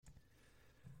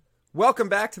Welcome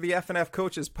back to the FNF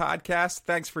Coaches Podcast.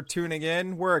 Thanks for tuning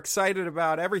in. We're excited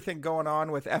about everything going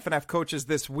on with FNF Coaches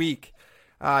this week.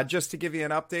 Just to give you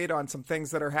an update on some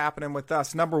things that are happening with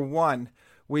us. Number one,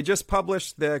 we just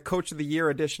published the Coach of the Year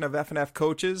edition of FNF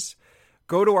Coaches.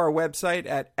 Go to our website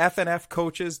at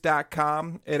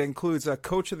fnfcoaches.com. It includes a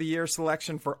Coach of the Year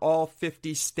selection for all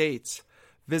 50 states.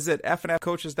 Visit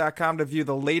fnfcoaches.com to view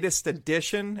the latest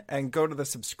edition and go to the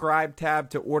subscribe tab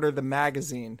to order the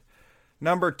magazine.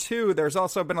 Number two, there's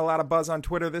also been a lot of buzz on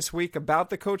Twitter this week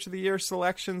about the Coach of the Year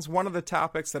selections. One of the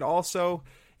topics that also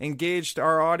engaged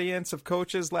our audience of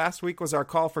coaches last week was our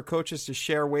call for coaches to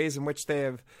share ways in which they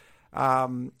have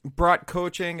brought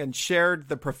coaching and shared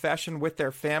the profession with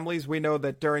their families. We know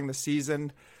that during the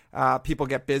season, people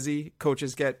get busy.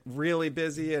 Coaches get really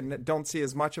busy and don't see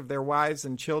as much of their wives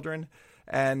and children.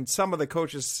 And some of the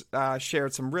coaches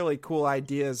shared some really cool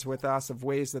ideas with us of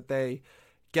ways that they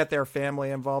get their family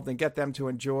involved and get them to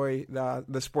enjoy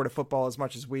the sport of football as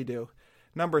much as we do.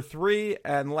 Number three,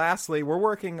 and lastly, we're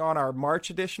working on our March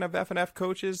edition of FNF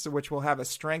Coaches, which will have a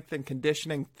strength and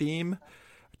conditioning theme.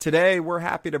 Today, we're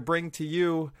happy to bring to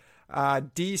you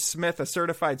Dee Smith, a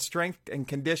certified strength and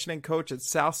conditioning coach at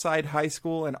Southside High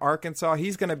School in Arkansas.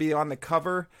 He's going to be on the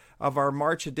cover of our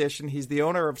March edition. He's the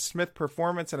owner of Smith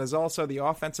Performance and is also the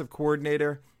offensive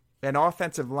coordinator and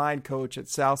offensive line coach at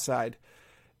Southside.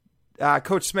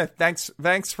 Coach Smith,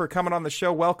 thanks for coming on the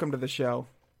show. Welcome to the show.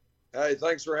 Hey,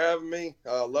 thanks for having me.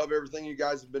 Love everything you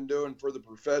guys have been doing for the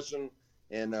profession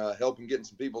and helping getting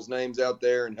some people's names out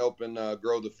there and helping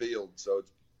grow the field. So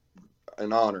it's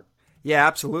an honor. Yeah,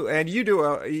 absolutely. And you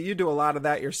do a lot of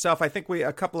that yourself. I think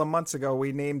a couple of months ago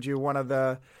we named you one of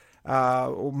the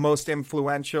most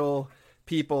influential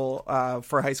people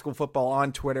for high school football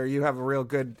on Twitter. You have a real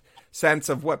good sense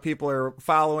of what people are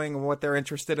following and what they're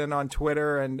interested in on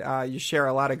Twitter, and you share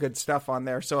a lot of good stuff on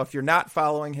there. So if you're not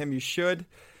following him, you should.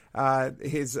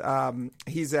 He's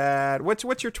at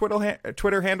what's your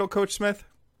Twitter handle, Coach Smith?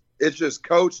 It's just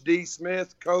Coach Dee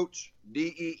Smith, Coach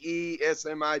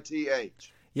DeeSmith.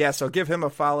 Yeah, so give him a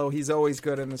follow. He's always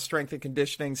good in the strength and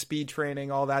conditioning, speed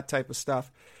training, all that type of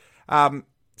stuff.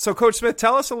 So, Coach Smith,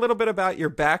 tell us a little bit about your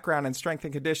background in strength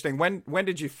and conditioning. When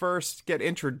did you first get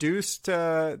introduced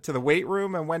to the weight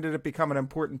room, and when did it become an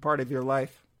important part of your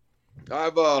life?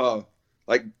 I've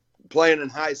playing in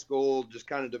high school, just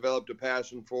kind of developed a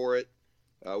passion for it.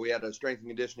 We had a strength and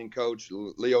conditioning coach,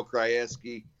 Leo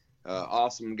Krajewski,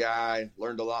 awesome guy.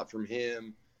 Learned a lot from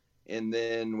him, and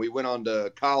then we went on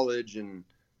to college, and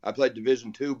I played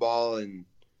Division II ball, and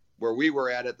where we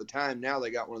were at the time, now they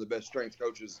got one of the best strength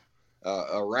coaches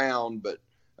around, but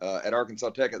at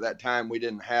Arkansas Tech at that time, we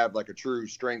didn't have like a true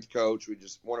strength coach.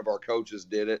 One of our coaches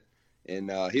did it,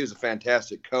 and he was a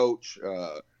fantastic coach,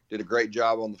 did a great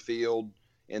job on the field,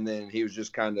 and then he was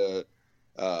just kind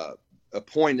of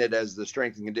appointed as the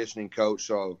strength and conditioning coach,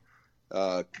 so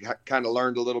kind of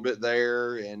learned a little bit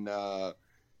there, and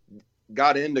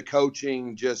got into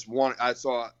coaching.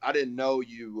 I didn't know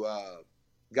you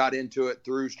got into it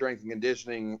through strength and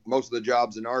conditioning. Most of the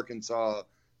jobs in Arkansas,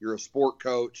 you're a sport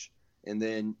coach, and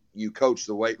then you coach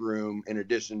the weight room in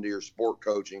addition to your sport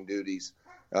coaching duties.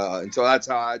 And so that's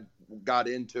how I got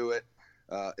into it.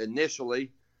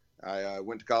 Initially, I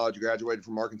went to college, graduated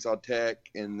from Arkansas Tech,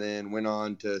 and then went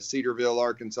on to Cedarville,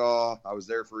 Arkansas. I was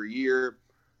there for a year.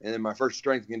 And then my first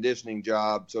strength and conditioning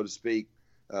job, so to speak,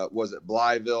 was at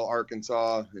Blytheville,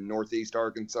 Arkansas, in Northeast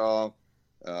Arkansas,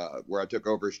 where I took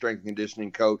over as strength and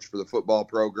conditioning coach for the football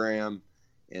program,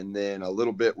 and then a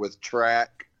little bit with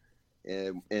track.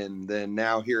 And then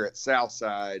now here at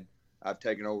Southside, I've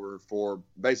taken over for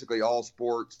basically all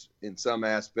sports in some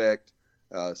aspect,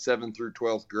 7th through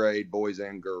 12th grade, boys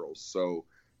and girls. So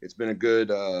it's been a good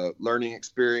learning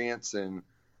experience and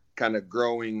kind of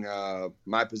growing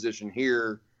my position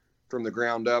here from the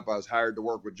ground up. I was hired to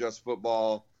work with just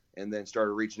football and then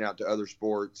started reaching out to other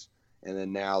sports. And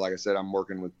then now, like I said, I'm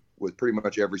working with pretty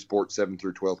much every sport, 7th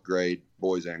through 12th grade,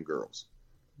 boys and girls.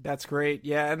 That's great.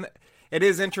 Yeah. And it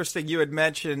is interesting. You had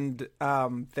mentioned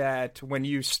that when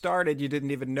you started, you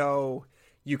didn't even know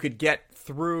you could get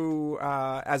through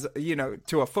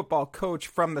to a football coach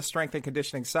from the strength and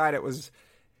conditioning side. It was,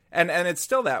 and it's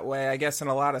still that way, I guess, in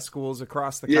a lot of schools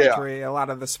across the country. Yeah. A lot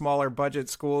of the smaller budget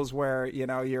schools where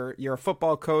you're a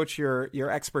football coach,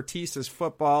 your expertise is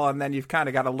football, and then you've kind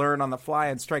of got to learn on the fly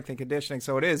in strength and conditioning.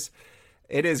 So it is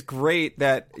great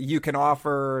that you can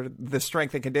offer the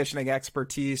strength and conditioning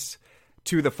expertise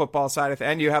to the football side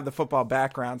and you have the football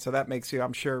background, so that makes you,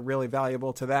 I'm sure, really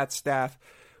valuable to that staff.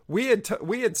 We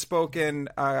had spoken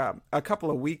a couple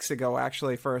of weeks ago,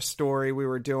 actually, for a story we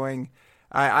were doing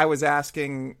I was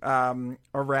asking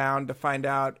around to find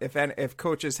out if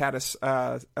coaches had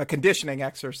a conditioning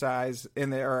exercise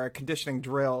or a conditioning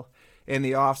drill in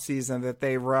the off season that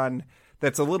they run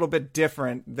that's a little bit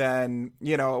different than,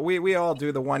 we all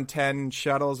do the 110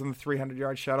 shuttles and the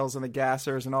 300-yard shuttles and the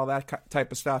gassers and all that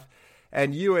type of stuff.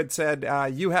 And you had said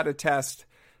you had a test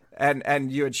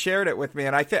and you had shared it with me.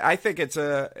 And I think it's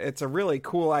a really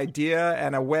cool idea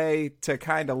and a way to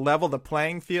kind of level the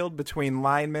playing field between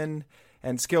linemen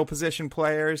and skill position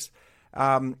players.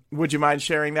 Would you mind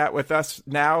sharing that with us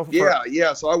now?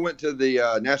 Yeah. So I went to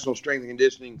the National Strength and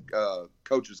Conditioning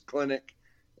Coaches Clinic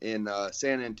in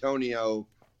San Antonio,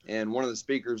 and one of the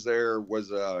speakers there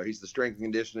was he's the strength and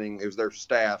conditioning. It was their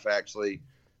staff actually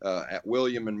at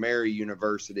William and Mary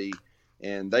University,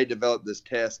 and they developed this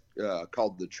test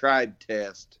called the Tribe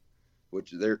Test,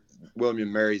 which William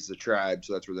and Mary's the tribe,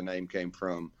 so that's where the name came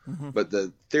from. Mm-hmm. But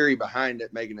the theory behind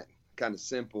it, making it kind of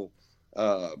simple,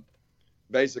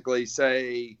 basically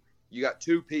say you got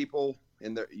two people,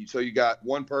 so you got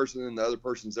one person and the other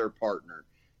person's their partner,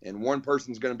 and one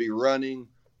person's going to be running.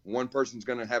 One person's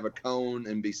going to have a cone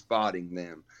and be spotting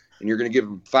them. And you're going to give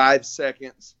them 5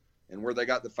 seconds. And where they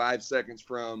got the 5 seconds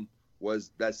from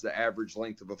that's the average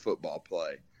length of a football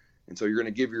play. And so you're going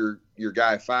to give your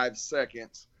guy 5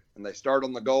 seconds. And they start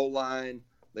on the goal line.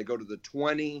 They go to the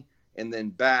 20 and then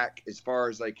back as far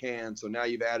as they can. So now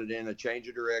you've added in a change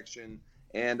of direction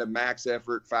and a max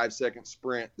effort 5-second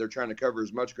sprint. They're trying to cover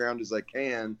as much ground as they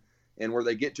can. And where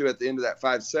they get to at the end of that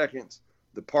 5 seconds,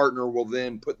 the partner will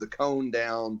then put the cone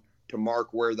down to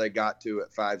mark where they got to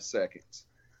at 5 seconds.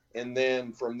 And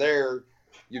then from there,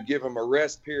 you give them a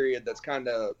rest period that's kind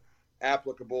of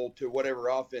applicable to whatever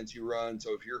offense you run.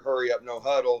 So if you're hurry up, no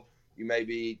huddle, you may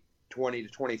be 20 to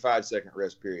 25 second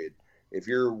rest period. If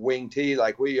you're wing T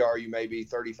like we are, you may be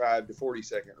 35 to 40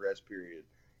 second rest period.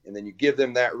 And then you give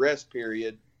them that rest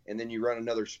period, and then you run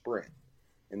another sprint.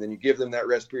 And then you give them that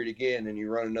rest period again, and you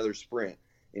run another sprint.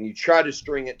 And you try to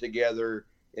string it together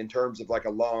in terms of like a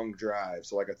long drive,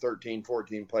 so like a 13,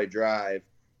 14 play drive.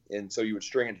 And so you would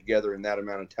string it together in that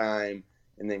amount of time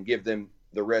and then give them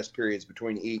the rest periods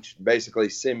between each, basically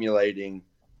simulating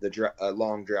a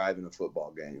long drive in a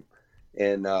football game.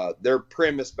 And their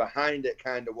premise behind it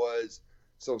kind of was,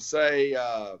 so say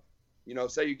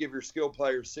you give your skill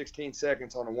players 16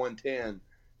 seconds on a 110,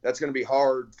 that's going to be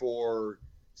hard for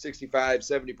 65,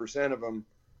 70% of them.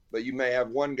 But you may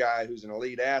have one guy who's an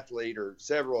elite athlete or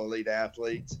several elite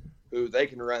athletes who they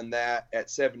can run that at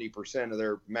 70% of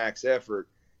their max effort.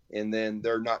 And then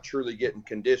they're not truly getting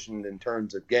conditioned in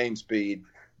terms of game speed,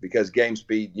 because game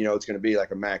speed, it's going to be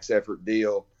like a max effort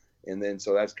deal. And then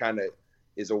so that's kind of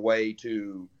is a way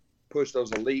to push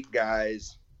those elite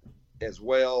guys as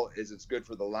well as it's good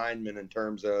for the linemen in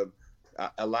terms of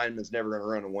a lineman's never going to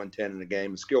run a 110 in a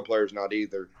game. A skill player's not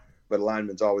either. But a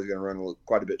lineman's always going to run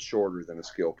quite a bit shorter than a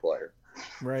skill player.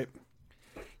 Right.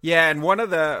 Yeah, and one of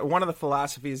the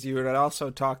philosophies you had also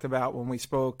talked about when we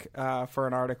spoke for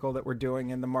an article that we're doing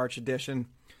in the March edition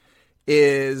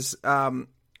is,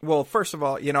 first of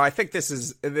all, I think this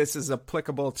is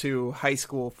applicable to high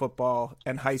school football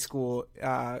and high school,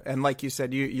 and like you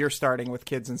said, you're starting with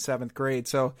kids in 7th grade.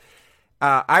 So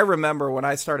I remember when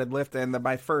I started lifting,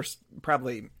 my first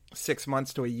probably 6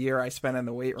 months to a year I spent in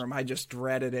the weight room, I just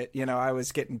dreaded it. I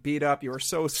was getting beat up. You were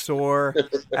so sore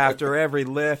after every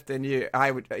lift, and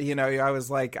I was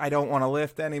like, I don't want to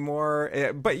lift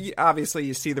anymore. But obviously,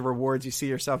 you see the rewards. You see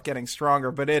yourself getting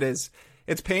stronger. But it's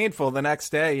painful the next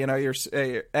day.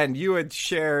 And you had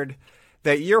shared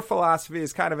that your philosophy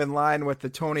is kind of in line with the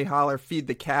Tony Holler feed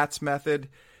the cats method.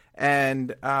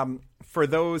 And for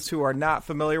those who are not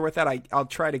familiar with that, I'll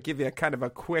try to give you a kind of a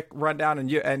quick rundown.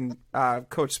 And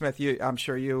Coach Smith, I'm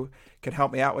sure you could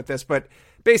help me out with this. But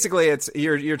basically, it's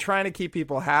you're trying to keep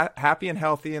people happy and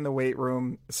healthy in the weight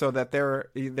room so that they're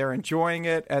enjoying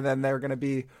it, and then they're going to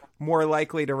be more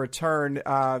likely to return.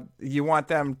 You want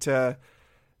them to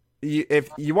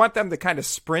kind of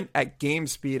sprint at game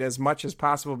speed as much as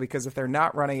possible, because if they're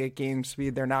not running at game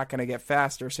speed, they're not going to get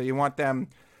faster. So you want them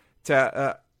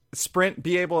to sprint,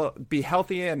 be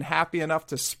healthy and happy enough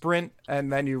to sprint,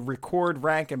 and then you record,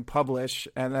 rank, and publish,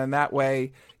 and then that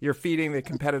way you're feeding the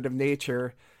competitive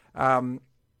nature. I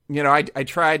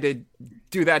tried to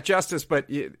do that justice, but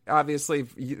obviously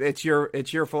it's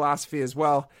your philosophy as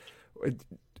well.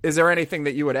 Is there anything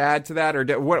that you would add to that, or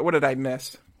what did I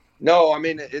miss? No, I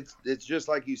mean, it's just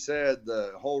like you said,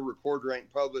 the whole record, rank,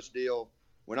 publish deal.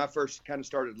 When I first kind of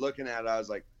started looking at it, I was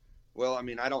like, well, I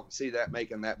mean, I don't see that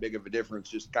making that big of a difference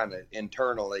just kind of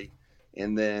internally.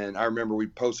 And then I remember we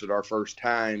posted our first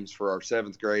times for our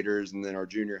 7th graders, and then our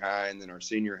junior high, and then our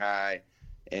senior high.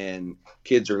 and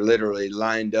kids are literally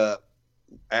lined up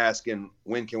asking,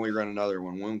 when can we run another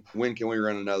one? When can we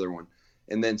run another one?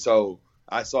 And then so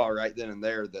I saw right then and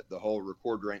there that the whole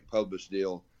record, rank, publish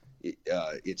deal,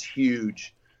 it's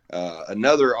huge.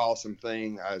 Another awesome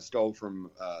thing I stole from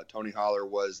Tony Holler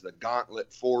was the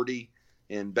Gauntlet 40.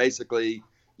 And basically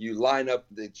you line up,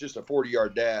 it's just a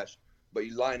 40-yard dash, but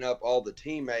you line up all the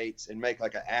teammates and make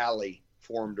like an alley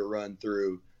for them to run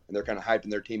through. And they're kind of hyping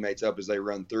their teammates up as they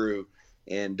run through.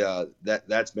 And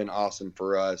that's been awesome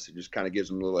for us. It just kind of gives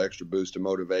them a little extra boost of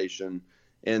motivation.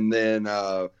 And then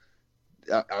I'm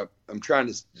trying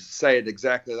to say it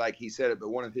exactly like he said it, but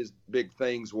one of his big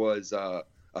things was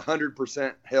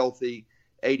 100% healthy,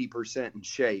 80% in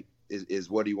shape is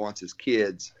what he wants his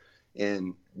kids.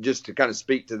 And just to kind of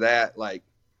speak to that, like,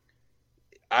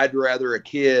 I'd rather a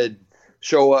kid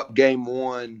show up game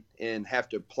one and have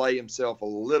to play himself a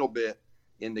little bit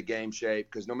into game shape,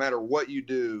 because no matter what you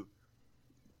do,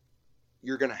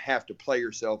 you're going to have to play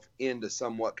yourself into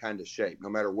somewhat kind of shape. No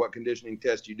matter what conditioning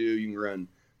test you do, you can run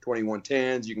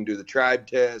 2110s, you can do the tribe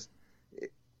test.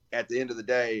 At the end of the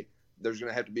day, there's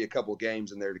going to have to be a couple of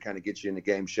games in there to kind of get you into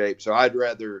game shape. So I'd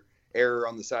rather err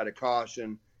on the side of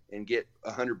caution and get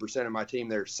 100% of my team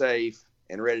there safe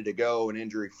and ready to go and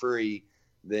injury free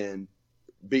than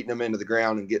beating them into the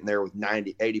ground and getting there with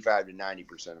 85 to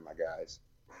 90% of my guys.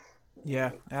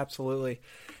 Yeah, absolutely.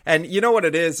 And you know what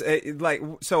it is?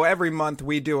 So every month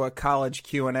we do a college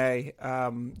Q&A,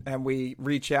 and we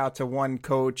reach out to one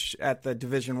coach at the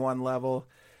Division I level,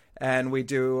 and we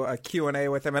do a Q&A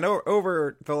with them. And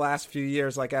over the last few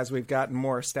years, like as we've gotten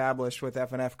more established with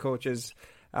FNF coaches,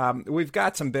 we've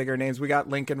got some bigger names. We got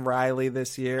Lincoln Riley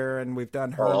this year, and we've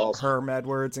done Herm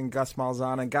Edwards and Gus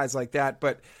Malzahn and guys like that.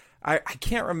 But I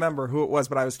can't remember who it was,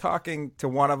 but I was talking to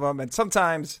one of them, and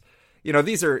sometimes, you know,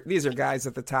 these are guys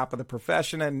at the top of the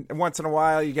profession, and once in a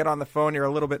while you get on the phone, you're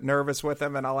a little bit nervous with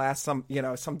them, and I'll ask some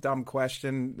dumb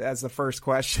question as the first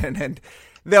question, and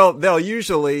they'll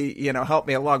usually, help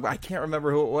me along. But I can't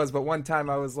remember who it was, but one time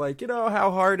I was like, how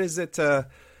hard is it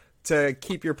to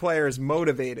keep your players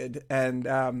motivated?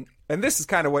 And this is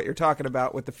kind of what you're talking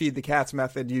about with the Feed the Cats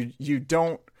method. You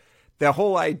don't. The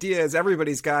whole idea is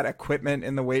everybody's got equipment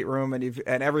in the weight room, and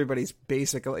everybody's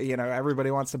basically, everybody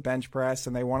wants to bench press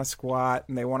and they want to squat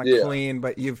and they want to clean,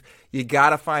 but you got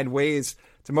to find ways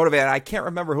to motivate. I can't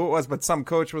remember who it was, but some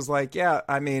coach was like, yes,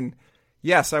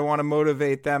 I want to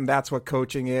motivate them. That's what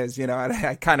coaching is.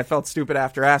 I kind of felt stupid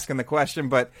after asking the question,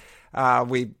 but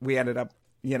we ended up,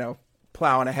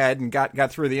 plowing ahead and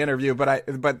got through the interview.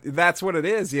 But that's what it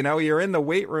is. You're in the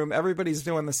weight room. Everybody's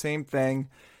doing the same thing.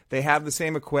 They have the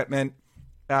same equipment,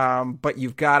 but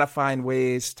you've got to find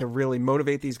ways to really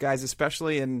motivate these guys,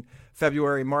 especially in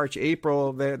February, March,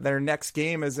 April. Their next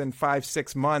game is in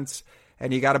 5-6 months,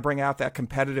 and you got to bring out that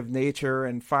competitive nature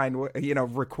and find,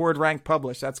 record, rank,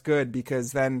 publish. That's good,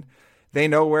 because then they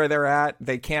know where they're at.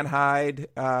 They can't hide,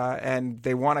 and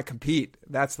they want to compete.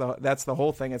 That's the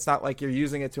whole thing. It's not like you're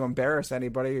using it to embarrass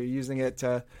anybody. You're using it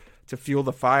to fuel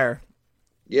the fire.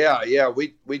 Yeah.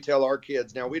 We tell our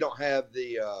kids now, we don't have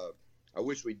the, I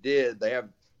wish we did. They have,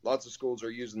 lots of schools are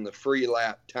using the free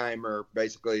lap timer.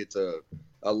 Basically it's a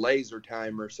laser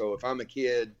timer. So if I'm a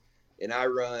kid and I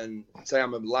run, say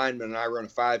I'm a lineman and I run a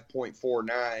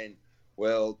 5.49,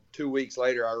 well, 2 weeks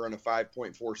later I run a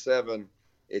 5.47.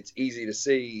 It's easy to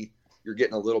see you're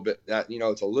getting a little bit that,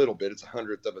 it's a little bit, it's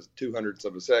 200ths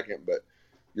of a second, but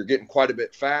you're getting quite a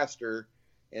bit faster.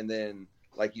 And then,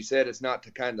 like you said, it's not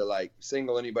to kind of like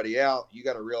single anybody out. You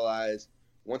got to realize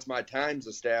once my time's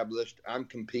established, I'm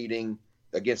competing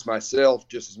against myself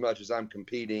just as much as I'm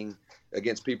competing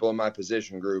against people in my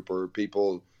position group or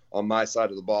people on my side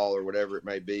of the ball or whatever it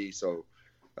may be. So,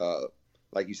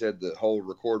 like you said, the whole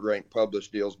record, rank, publish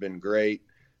deal's been great.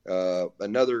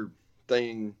 Another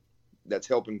thing that's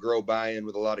helping grow buy-in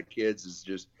with a lot of kids is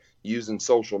just using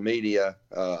social media.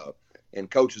 And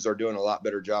coaches are doing a lot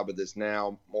better job of this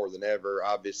now more than ever,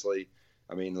 obviously.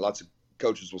 I mean, lots of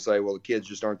coaches will say, well, the kids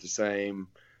just aren't the same.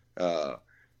 The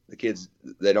kids,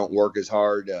 they don't work as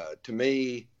hard. To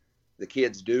me, the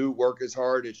kids do work as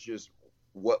hard. It's just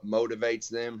what motivates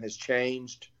them has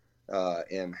changed,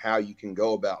 and how you can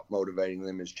go about motivating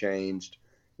them has changed.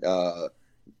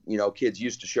 Kids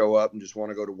used to show up and just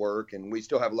want to go to work, and we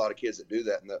still have a lot of kids that do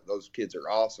that, and those kids are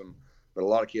awesome. But a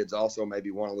lot of kids also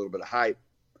maybe want a little bit of hype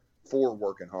for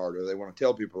working hard, or they want to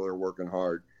tell people they're working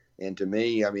hard. And to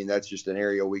me, that's just an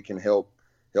area we can help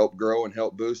grow and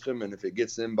help boost them. And if it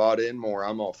gets them bought in more,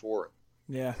 I'm all for it.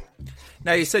 Yeah.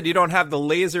 Now, you said you don't have the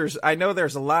lasers. I know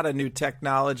there's a lot of new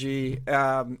technology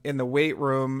in the weight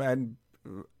room, and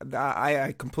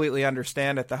I completely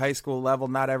understand at the high school level,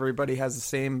 not everybody has the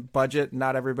same budget.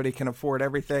 Not everybody can afford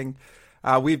everything.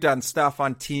 We've done stuff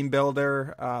on Team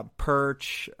Builder,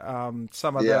 Perch,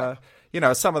 some of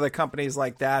the companies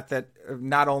like that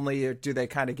not only do they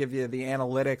kind of give you the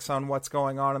analytics on what's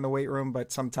going on in the weight room,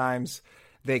 but sometimes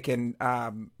they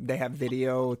have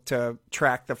video to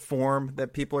track the form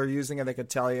that people are using, and they can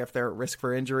tell you if they're at risk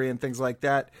for injury and things like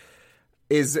that.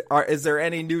 Is there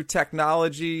any new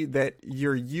technology that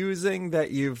you're using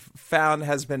that you've found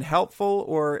has been helpful,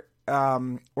 or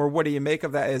what do you make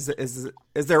of that?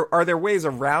 Are there ways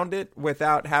around it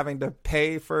without having to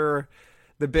pay for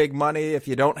the big money if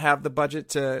you don't have the budget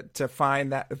to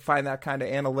find that kind of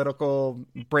analytical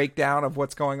breakdown of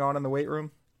what's going on in the weight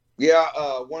room? Yeah,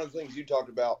 one of the things you talked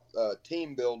about,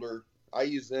 Team Builder, I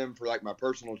use them for like my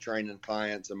personal training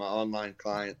clients and my online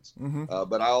clients,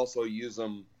 but I also use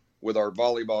them with our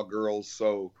volleyball girls.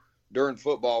 So during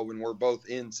football, when we're both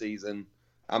in season,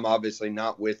 I'm obviously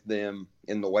not with them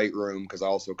in the weight room because I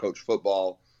also coach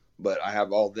football, but I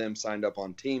have all them signed up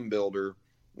on Team Builder.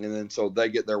 And then so they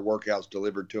get their workouts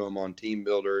delivered to them on Team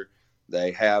Builder.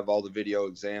 They have all the video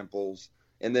examples.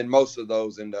 And then most of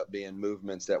those end up being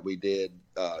movements that we did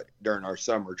during our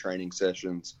summer training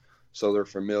sessions. So they're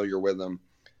familiar with them.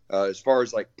 As far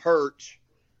as like Perch,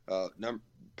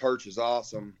 Perch is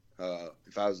awesome.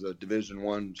 If I was a Division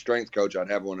I strength coach, I'd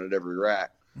have one at every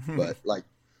rack. But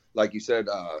like you said,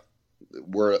 a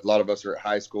lot of us are at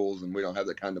high schools and we don't have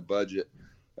that kind of budget.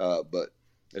 But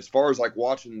as far as like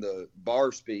watching the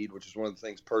bar speed, which is one of the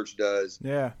things Perch does,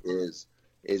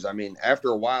 is I mean, after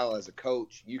a while as a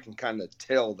coach, you can kind of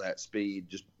tell that speed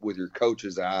just with your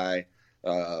coach's eye.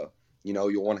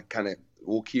 You'll want to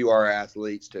we'll cue our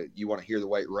athletes you want to hear the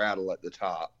weight rattle at the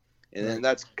top. And then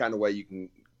that's kind of way you can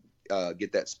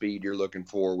get that speed you're looking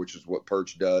for, which is what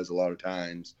Perch does a lot of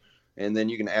times. And then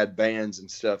you can add bands and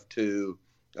stuff too,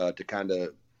 to kind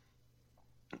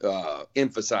of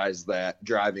emphasize that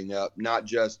driving up, not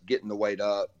just getting the weight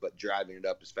up, but driving it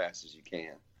up as fast as you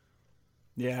can.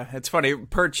 Yeah, it's funny.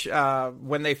 Perch,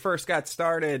 when they first got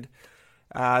started,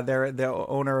 the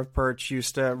owner of Perch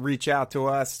used to reach out to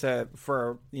us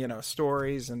for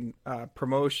stories and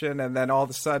promotion, and then all of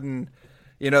a sudden,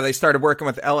 they started working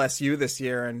with LSU this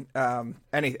year, and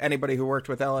anybody who worked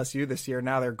with LSU this year,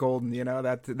 now they're golden.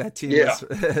 That team.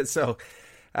 Yeah. So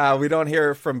we don't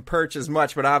hear from Perch as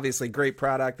much, but obviously great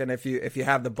product. And if you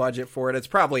have the budget for it, it's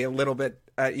probably a little bit.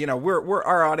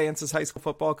 Our audience is high school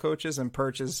football coaches, and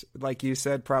Perch is, like you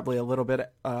said, probably a little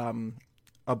bit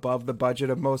above the budget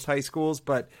of most high schools,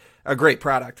 but a great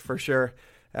product for sure.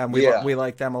 We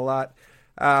like them a lot.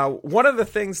 One of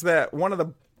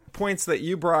the points that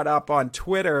you brought up on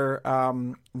Twitter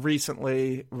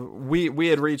recently, we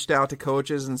had reached out to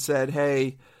coaches and said,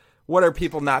 hey, what are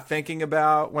people not thinking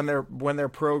about when they're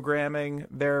programming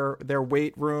their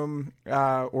weight room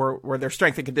or their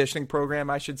strength and conditioning program,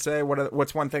 I should say?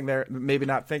 What's one thing they're maybe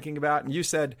not thinking about? And you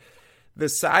said the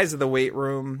size of the weight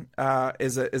room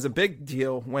is a big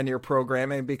deal when you're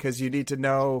programming, because you need to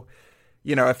know,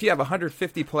 if you have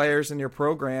 150 players in your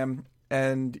program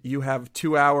and you have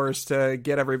 2 hours to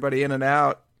get everybody in and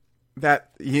out,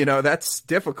 that's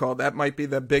difficult. That might be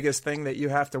the biggest thing that you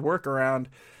have to work around.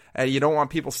 You don't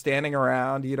want people standing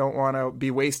around. You don't want to be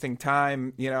wasting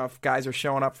time. If guys are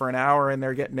showing up for an hour and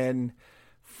they're getting in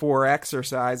 4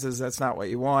 exercises, that's not what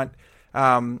you want.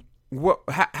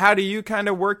 How do you kind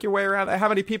of work your way around that? How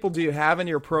many people do you have in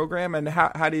your program, and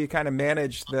how do you kind of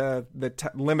manage the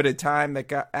limited time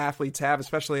that athletes have,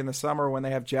 especially in the summer when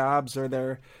they have jobs or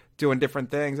they're doing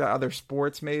different things, other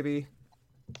sports maybe?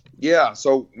 Yeah.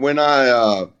 So when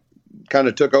I kind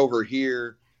of took over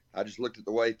here, I just looked at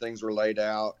the way things were laid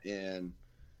out, and,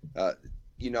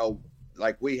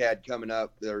 like we had coming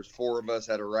up, there's 4 of us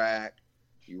at a rack.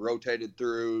 You rotated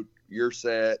through your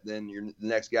set, then the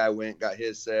next guy went, got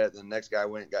his set, then the next guy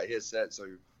went, got his set. So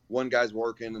one guy's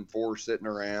working and 4 sitting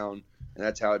around, and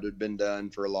that's how it had been done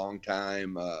for a long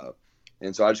time.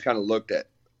 And so I just kind of looked at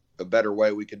a better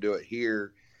way we could do it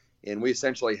here. And we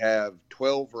essentially have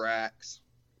 12 racks,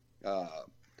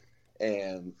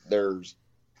 and they're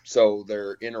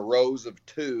in a rows of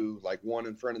 2, like one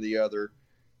in front of the other.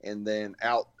 And then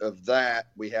out of that,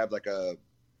 we have like a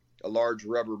large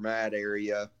rubber mat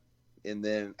area. And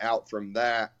then out from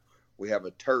that, we have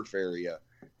a turf area.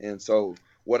 And so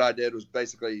what I did was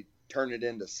basically turn it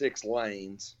into 6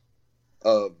 lanes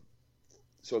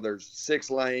so there's 6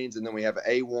 lanes, and then we have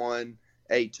A1,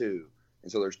 A2.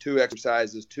 And so there's 2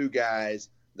 exercises, 2 guys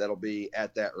that'll be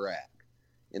at that rack.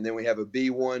 And then we have a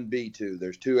B1, B2.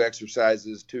 There's 2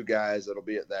 exercises, 2 guys that'll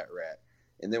be at that rack.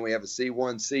 And then we have a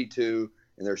C1, C2,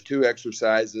 and there's 2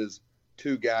 exercises,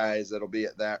 2 guys that'll be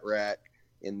at that rack,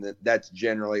 and that's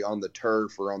generally on the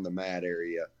turf or on the mat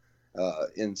area.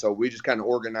 And so we just kind of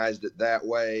organized it that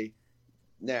way.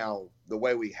 Now, the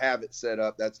way we have it set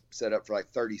up, that's set up for like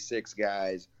 36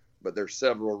 guys, but there's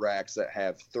several racks that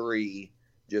have 3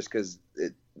 just because a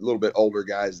little bit older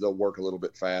guys, they'll work a little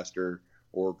bit faster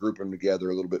or group them together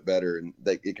a little bit better, and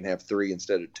it can have 3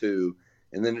 instead of 2,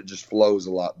 and then it just flows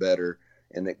a lot better,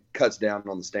 and it cuts down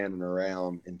on the standing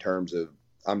around in terms of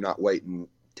I'm not waiting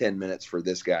 10 minutes for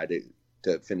this guy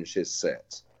to finish his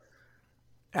sets.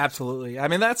 Absolutely. I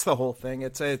mean, that's the whole thing.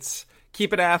 It's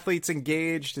keeping athletes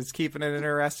engaged. It's keeping it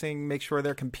interesting. Make sure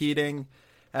they're competing,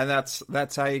 and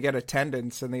that's how you get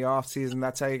attendance in the off season.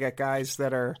 That's how you get guys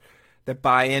that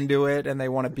buy into it and they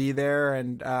want to be there.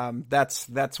 And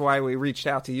that's why we reached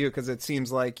out to you, because it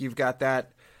seems like you've got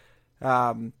that.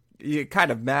 You kind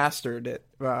of mastered it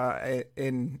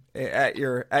at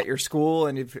your school,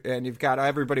 and you've got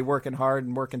everybody working hard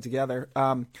and working together.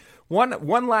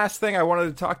 One last thing I wanted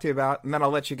to talk to you about, and then I'll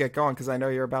let you get going because I know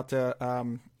you're about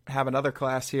to have another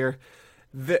class here.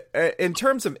 In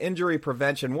terms of injury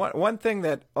prevention, one thing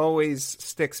that always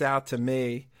sticks out to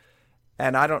me,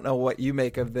 and I don't know what you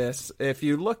make of this, if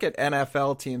you look at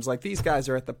NFL teams, like these guys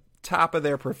are at the top of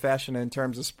their profession in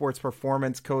terms of sports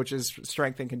performance coaches,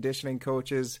 strength and conditioning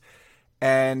coaches.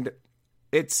 And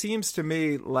it seems to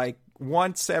me like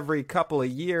once every couple of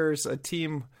years, a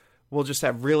team will just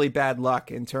have really bad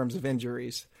luck in terms of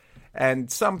injuries.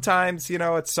 And sometimes,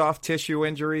 it's soft tissue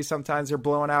injuries. Sometimes they're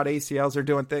blowing out ACLs or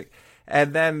doing things.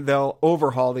 And then they'll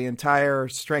overhaul the entire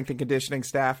strength and conditioning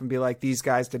staff and be like, these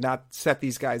guys did not set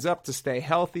these guys up to stay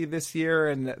healthy this year.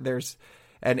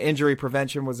 And injury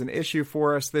prevention was an issue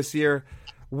for us this year.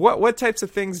 What types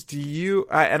of things do you,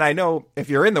 and I know if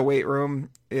you're in the weight room,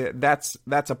 that's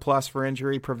a plus for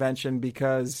injury prevention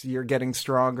because you're getting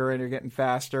stronger and you're getting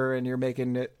faster and you're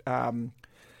making it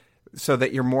so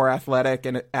that you're more athletic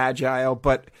and agile.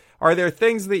 But are there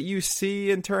things that you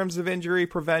see in terms of injury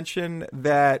prevention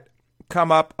that come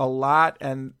up a lot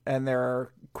and there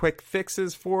are quick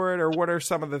fixes for it? Or what are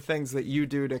some of the things that you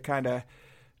do to kind of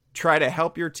try to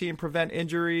help your team prevent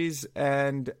injuries?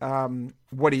 And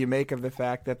what do you make of the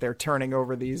fact that they're turning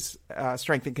over these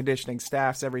strength and conditioning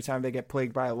staffs every time they get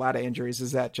plagued by a lot of injuries?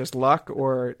 Is that just luck,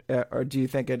 or do you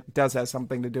think it does have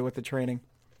something to do with the training?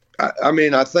 I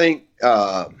mean, I think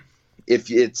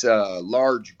if it's a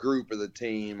large group of the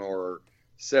team or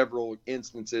several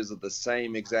instances of the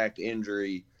same exact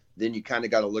injury, then you kind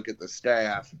of got to look at the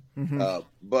staff. Mm-hmm.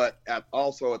 But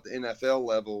also at the NFL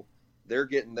level, they're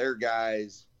getting their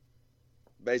guys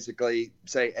basically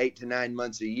say 8 to 9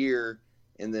 months a year,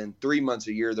 and then 3 months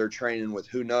a year they're training with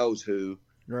who knows who.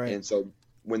 Right. And so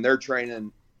when they're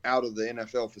training out of the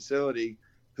NFL facility,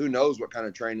 who knows what kind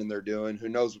of training they're doing, who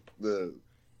knows the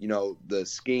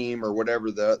scheme or whatever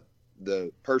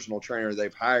the personal trainer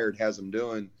they've hired has them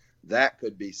doing, that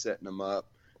could be setting them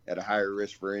up at a higher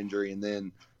risk for injury. And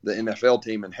then the NFL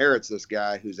team inherits this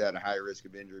guy who's at a higher risk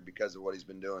of injury because of what he's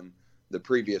been doing the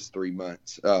previous 3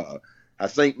 months. I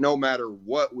think no matter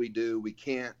what we do, we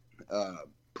can't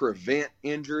prevent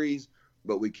injuries,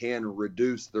 but we can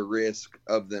reduce the risk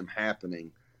of them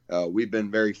happening. We've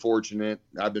been very fortunate.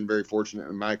 I've been very fortunate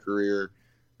in my career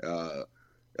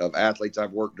of athletes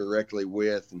I've worked directly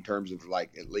with in terms of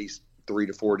like at least 3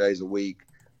 to 4 days a week.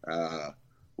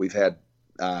 We've had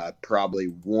probably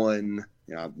one,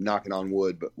 I'm knocking on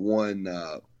wood, but one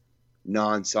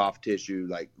non-soft tissue,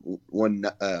 like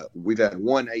we've had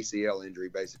one ACL injury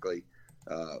basically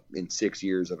in 6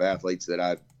 years of athletes that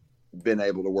I've been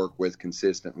able to work with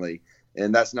consistently.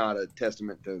 And that's not a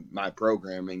testament to my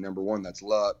programming. Number one, that's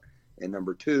luck. And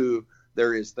number two,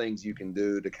 there is things you can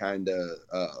do to kind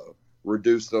of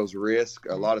reduce those risks.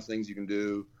 A lot of things you can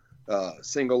do.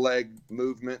 Single leg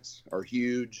movements are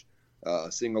huge.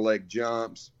 Single leg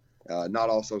jumps, not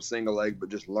also single leg, but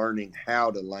just learning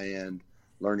how to land,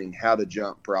 learning how to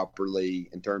jump properly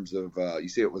in terms of, you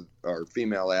see it with our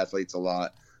female athletes a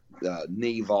lot,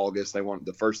 knee valgus.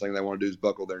 The first thing they want to do is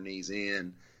buckle their knees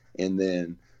in. And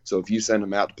then, so if you send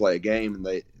them out to play a game,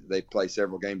 and they play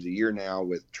several games a year now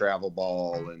with travel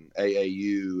ball and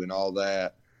AAU and all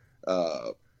that,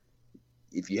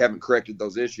 if you haven't corrected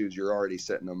those issues, you're already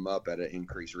setting them up at an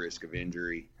increased risk of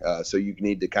injury. So you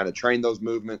need to kind of train those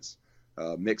movements,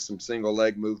 mix some single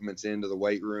leg movements into the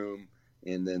weight room,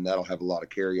 and then that'll have a lot of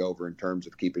carryover in terms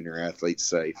of keeping your athletes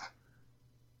safe.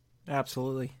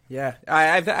 Absolutely. Yeah.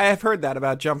 I've heard that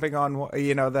about jumping on,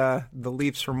 the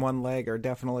leaps from one leg are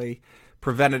definitely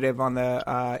preventative on the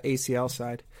ACL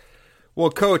side. Well,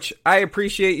 Coach, I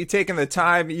appreciate you taking the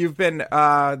time. You've been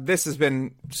this has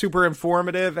been super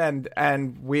informative,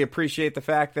 and we appreciate the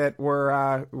fact that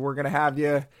we're going to have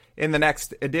you in the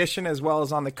next edition as well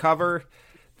as on the cover.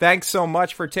 Thanks so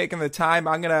much for taking the time.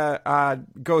 I'm going to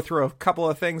go through a couple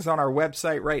of things on our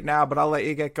website right now, but I'll let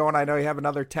you get going. I know you have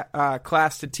another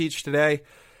class to teach today,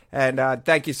 and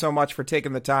thank you so much for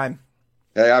taking the time.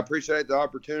 Hey, I appreciate the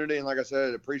opportunity, and like I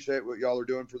said, I appreciate what y'all are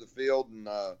doing for the field, and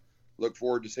look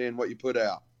forward to seeing what you put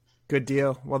out. Good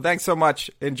deal. Well, thanks so much.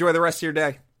 Enjoy the rest of your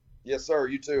day. Yes, sir.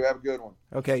 You too. Have a good one.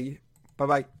 Okay.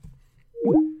 Bye-bye.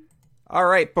 All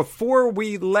right. Before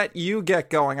we let you get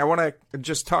going, I want to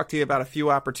just talk to you about a few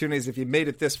opportunities. If you made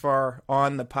it this far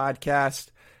on the podcast,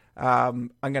 I'm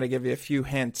going to give you a few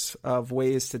hints of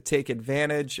ways to take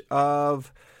advantage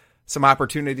of some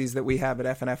opportunities that we have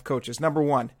at FNF Coaches. Number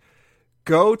one,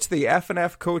 go to the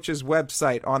FNF Coaches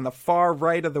website. On the far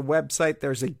right of the website,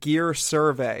 there's a gear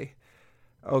survey.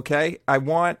 Okay? I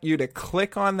want you to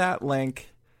click on that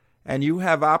link, and you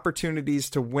have opportunities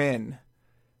to win.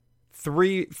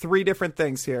 Three different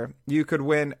things here. You could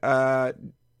win a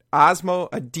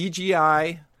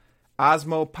DJI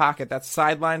Osmo Pocket. That's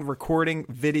sideline recording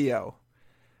video.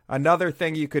 Another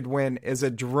thing you could win is a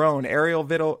drone, aerial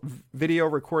video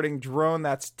recording drone.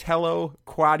 That's Tello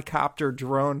quadcopter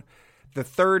drone. The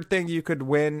third thing you could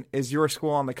win is your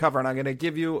school on the cover. And I'm going to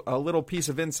give you a little piece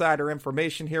of insider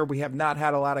information here. We have not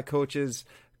had a lot of coaches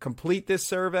complete this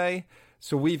survey.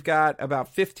 So we've got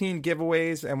about 15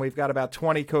 giveaways, and we've got about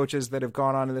 20 coaches that have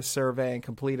gone on to this survey and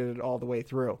completed it all the way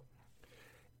through.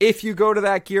 If you go to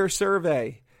that gear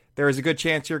survey, there is a good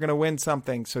chance you're going to win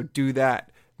something. So do that.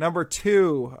 Number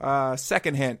two,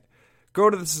 second hint.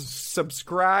 Go to the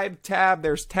subscribe tab.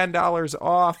 There's $10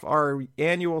 off our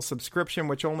annual subscription,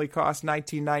 which only costs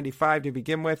 $19.95 to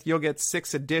begin with. You'll get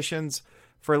 6 editions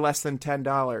for less than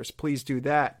 $10. Please do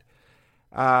that.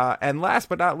 And last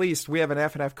but not least, we have an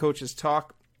FNF Coaches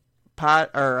Talk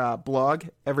blog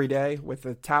every day with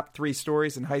the top 3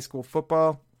 stories in high school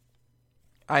football.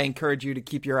 I encourage you to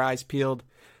keep your eyes peeled.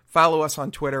 Follow us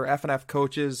on Twitter, FNF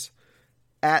Coaches,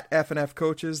 at FNF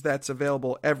Coaches. That's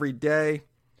available every day.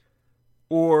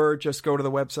 Or just go to the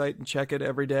website and check it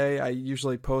every day. I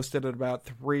usually post it at about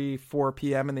 4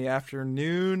 p.m. in the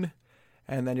afternoon,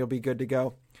 and then you'll be good to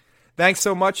go. Thanks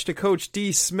so much to Coach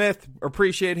Dee Smith.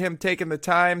 Appreciate him taking the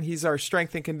time. He's our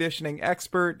strength and conditioning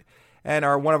expert and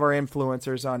one of our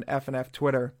influencers on FNF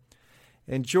Twitter.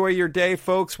 Enjoy your day,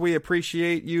 folks. We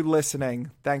appreciate you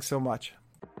listening. Thanks so much.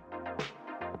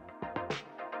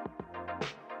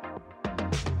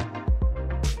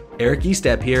 Eric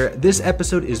Estep here. This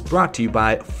episode is brought to you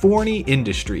by Forney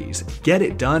Industries. Get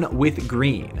it done with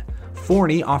green.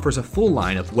 Forney offers a full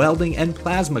line of welding and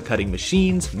plasma cutting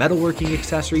machines, metalworking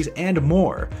accessories, and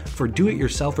more. For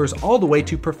do-it-yourselfers all the way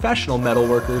to professional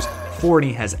metalworkers,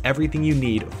 Forney has everything you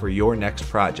need for your next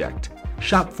project.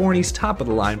 Shop Forney's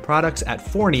top-of-the-line products at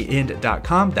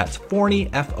forneyInd.com. That's Forney,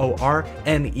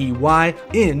 F-O-R-N-E-Y,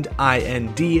 Ind,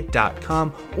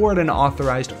 I-N-D.com, or at an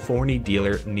authorized Forney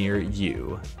dealer near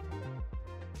you.